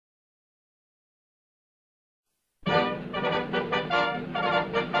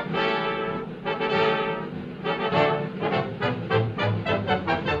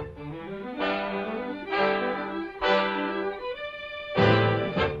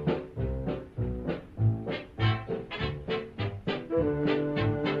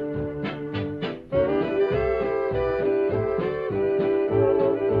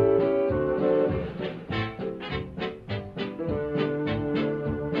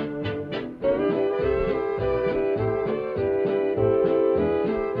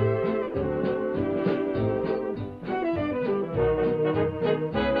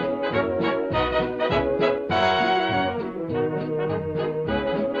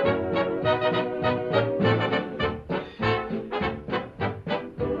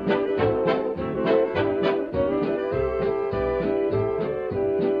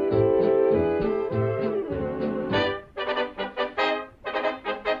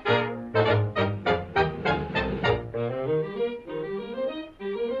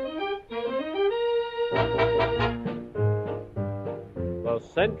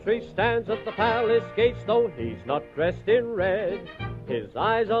sentry stands at the palace gates, though he's not dressed in red. His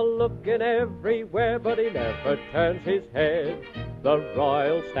eyes are looking everywhere, but he never turns his head. The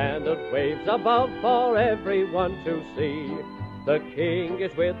royal standard waves above for everyone to see. The king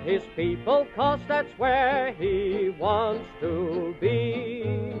is with his people, 'cause that's where he wants to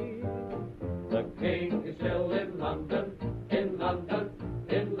be. The king is still in London, in London,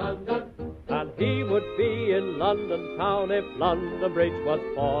 in London. And he would be in London town if London Bridge was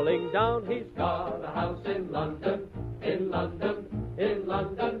falling down. He's got a house in London, in London, in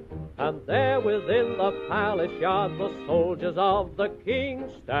London. And there within the palace yard the soldiers of the king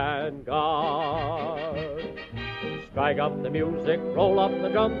stand guard. Strike up the music, roll up the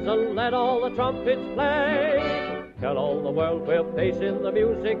drums, and let all the trumpets play. Tell all the world we're facing the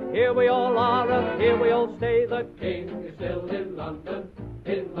music, here we all are and here we all stay. The king is still in London,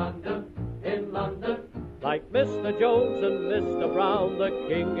 in London, in London. Like Mr. Jones and Mr. Brown, the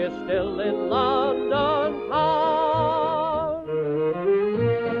king is still in London town.